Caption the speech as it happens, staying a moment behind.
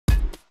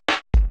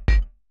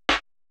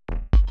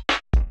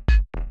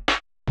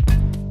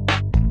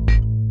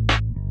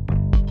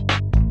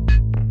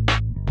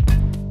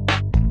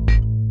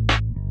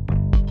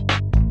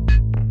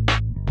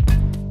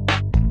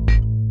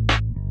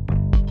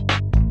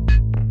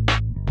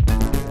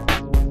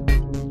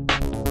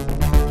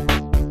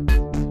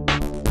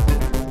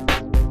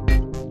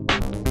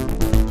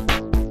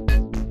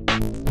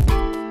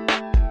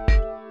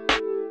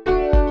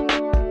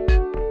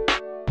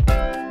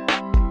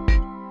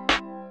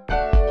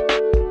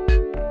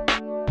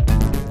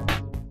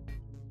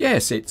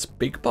Yes, it's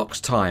big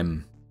box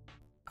time.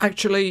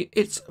 Actually,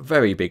 it's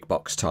very big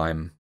box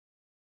time.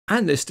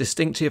 And this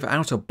distinctive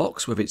outer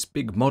box with its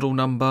big model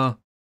number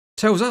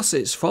tells us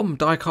it's from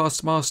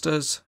Diecast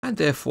Masters and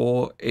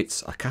therefore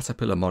it's a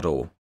Caterpillar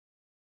model.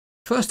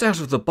 First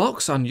out of the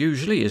box,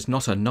 unusually, is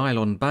not a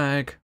nylon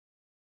bag.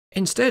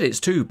 Instead,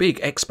 it's two big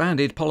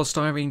expanded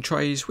polystyrene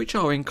trays which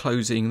are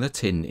enclosing the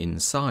tin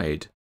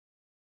inside.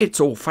 It's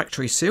all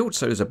factory sealed,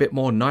 so there's a bit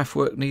more knife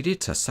work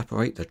needed to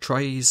separate the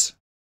trays.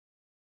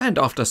 And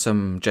after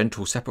some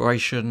gentle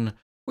separation,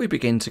 we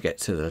begin to get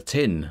to the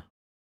tin.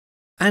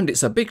 And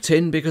it's a big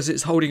tin because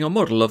it's holding a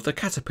model of the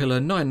Caterpillar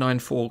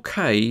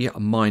 994K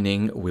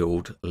mining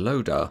wheeled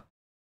loader.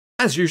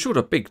 As usual,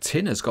 the big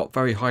tin has got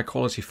very high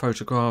quality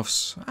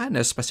photographs and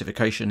there's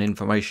specification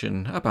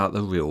information about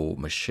the real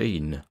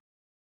machine.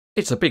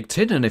 It's a big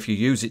tin, and if you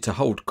use it to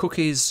hold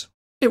cookies,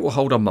 it will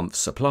hold a month's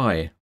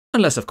supply.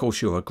 Unless of course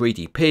you're a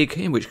greedy pig,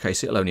 in which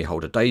case it'll only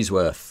hold a day's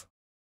worth.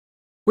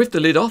 With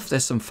the lid off,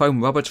 there's some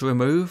foam rubber to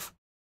remove.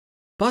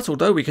 But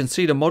although we can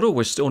see the model,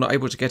 we're still not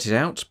able to get it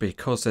out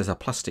because there's a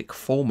plastic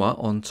former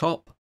on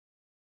top.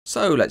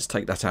 So let's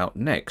take that out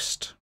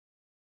next.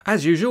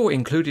 As usual,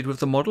 included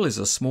with the model is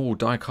a small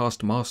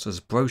Diecast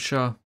Masters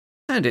brochure,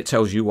 and it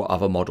tells you what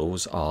other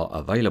models are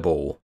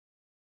available.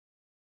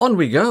 On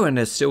we go, and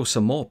there's still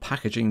some more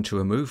packaging to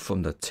remove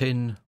from the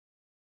tin.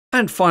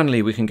 And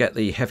finally we can get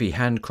the heavy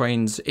hand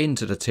cranes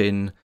into the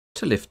tin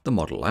to lift the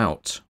model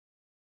out.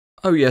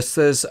 Oh yes,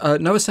 there's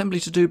no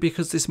assembly to do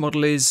because this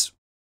model is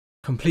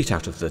complete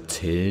out of the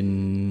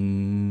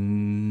tin.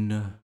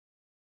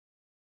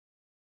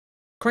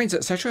 Cranes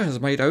Etc.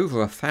 has made over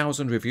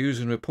 1,000 reviews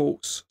and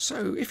reports,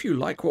 so if you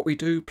like what we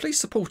do, please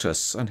support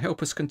us and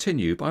help us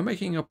continue by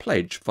making a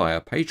pledge via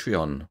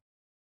Patreon.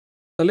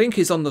 The link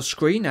is on the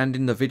screen and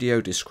in the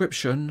video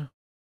description.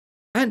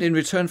 And in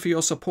return for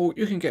your support,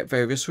 you can get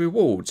various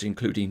rewards,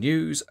 including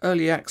news,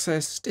 early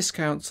access,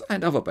 discounts,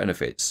 and other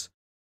benefits.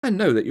 And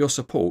know that your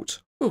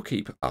support will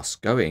keep us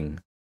going.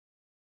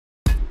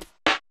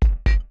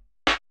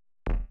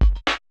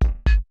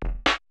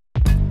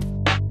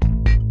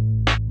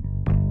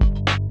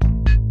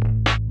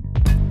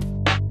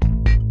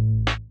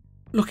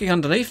 Looking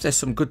underneath, there's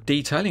some good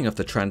detailing of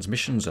the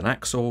transmissions and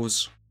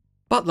axles,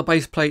 but the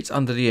base plate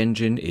under the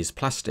engine is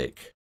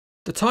plastic.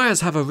 The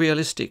tyres have a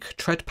realistic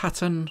tread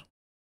pattern,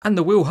 and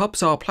the wheel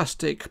hubs are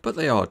plastic, but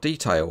they are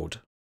detailed.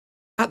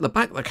 At the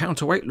back, the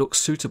counterweight looks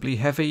suitably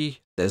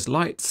heavy, there's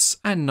lights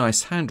and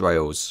nice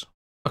handrails.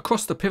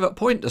 Across the pivot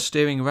point, the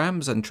steering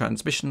rams and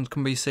transmissions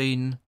can be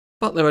seen,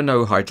 but there are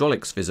no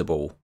hydraulics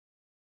visible.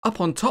 Up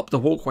on top, the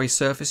walkway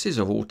surfaces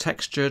are all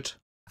textured,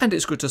 and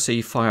it's good to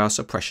see fire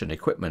suppression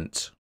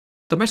equipment.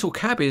 The metal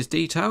cab is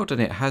detailed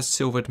and it has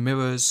silvered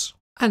mirrors,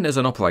 and there's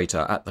an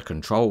operator at the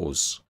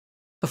controls.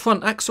 The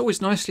front axle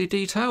is nicely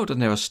detailed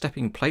and there are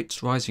stepping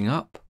plates rising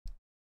up.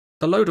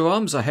 The loader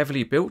arms are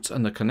heavily built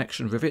and the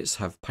connection rivets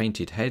have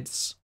painted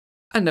heads,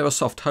 and there are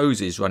soft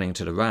hoses running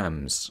to the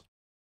rams.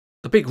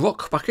 The big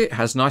rock bucket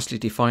has nicely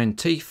defined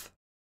teeth,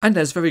 and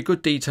there's very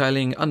good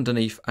detailing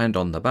underneath and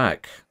on the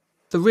back.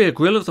 The rear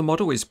grille of the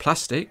model is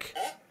plastic,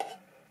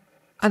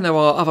 and there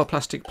are other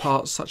plastic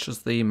parts such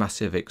as the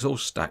massive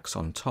exhaust stacks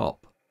on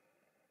top.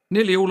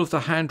 Nearly all of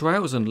the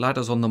handrails and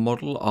ladders on the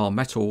model are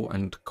metal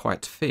and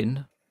quite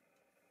thin,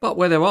 but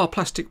where there are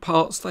plastic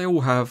parts they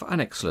all have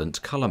an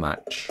excellent colour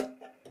match.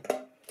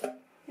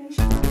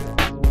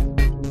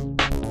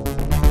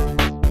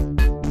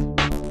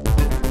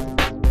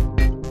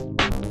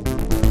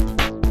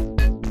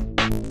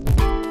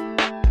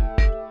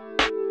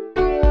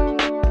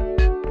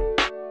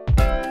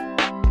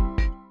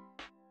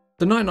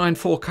 The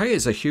 994K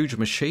is a huge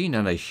machine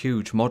and a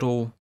huge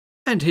model,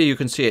 and here you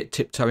can see it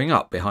tiptoeing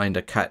up behind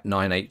a Cat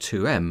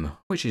 982M,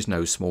 which is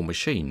no small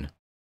machine.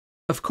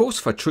 Of course,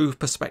 for true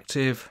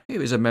perspective,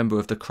 here is a member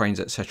of the Cranes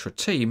Etc.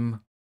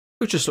 team,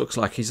 who just looks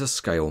like he's a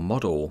scale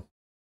model.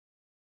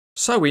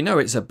 So we know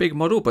it's a big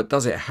model, but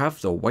does it have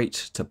the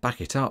weight to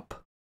back it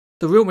up?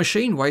 The real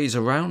machine weighs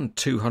around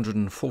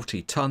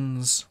 240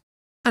 tons,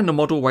 and the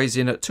model weighs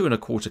in at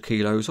 2¼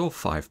 kilos or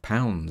 5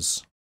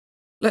 pounds.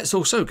 Let's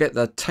also get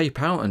the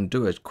tape out and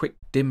do a quick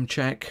dim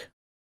check.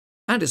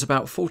 And it's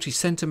about 40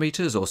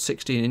 centimeters or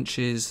 16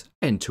 inches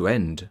end to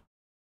end.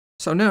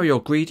 So now you're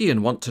greedy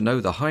and want to know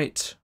the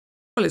height.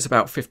 Well, it's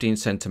about 15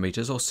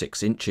 centimeters or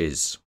 6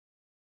 inches.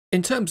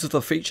 In terms of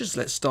the features,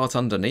 let's start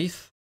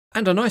underneath.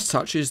 And a nice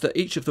touch is that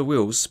each of the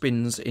wheels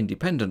spins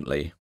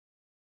independently.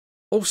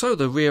 Also,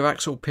 the rear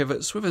axle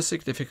pivots with a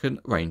significant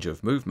range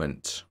of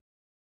movement.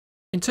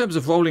 In terms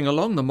of rolling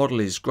along, the model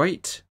is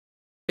great.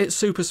 It's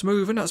super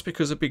smooth, and that's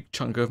because a big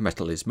chunk of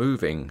metal is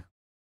moving.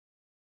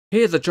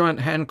 Here the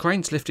giant hand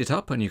cranes lift it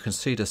up and you can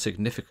see the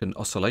significant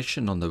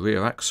oscillation on the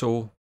rear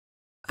axle.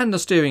 And the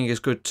steering is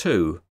good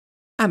too,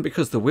 and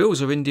because the wheels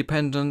are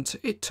independent,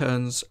 it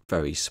turns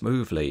very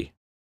smoothly.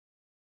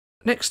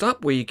 Next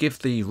up, we give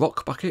the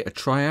rock bucket a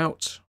try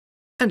out,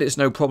 and it's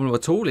no problem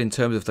at all in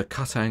terms of the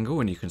cut angle,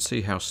 and you can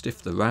see how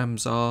stiff the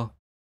rams are.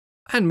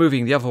 And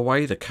moving the other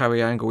way, the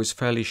carry angle is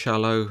fairly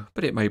shallow,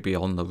 but it may be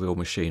on the real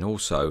machine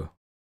also.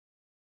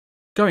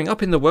 Going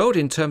up in the world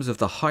in terms of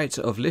the height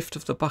of lift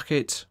of the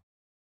bucket,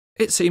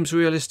 it seems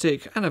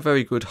realistic and a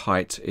very good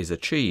height is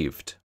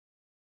achieved.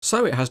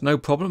 So it has no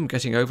problem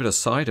getting over the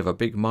side of a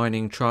big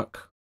mining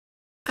truck.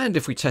 And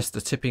if we test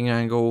the tipping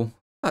angle,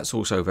 that's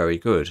also very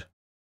good.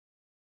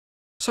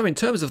 So in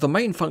terms of the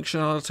main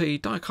functionality,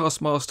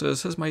 Diecast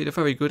Masters has made a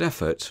very good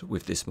effort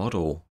with this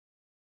model.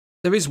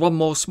 There is one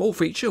more small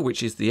feature,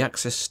 which is the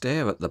access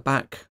stair at the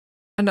back,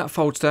 and that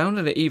folds down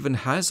and it even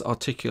has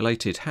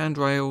articulated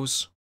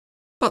handrails.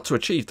 But to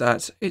achieve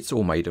that, it's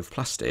all made of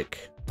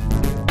plastic.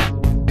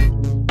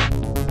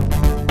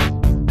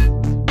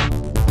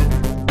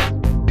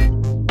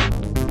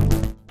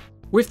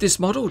 With this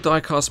model,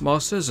 Diecast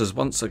Masters has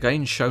once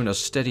again shown a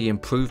steady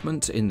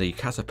improvement in the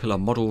Caterpillar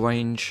model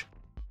range,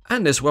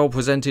 and this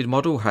well-presented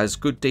model has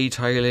good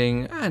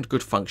detailing and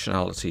good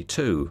functionality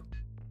too.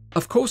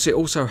 Of course, it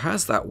also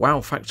has that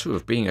wow factor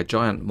of being a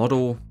giant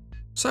model,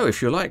 so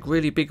if you like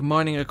really big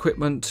mining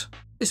equipment,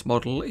 this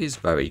model is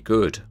very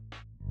good.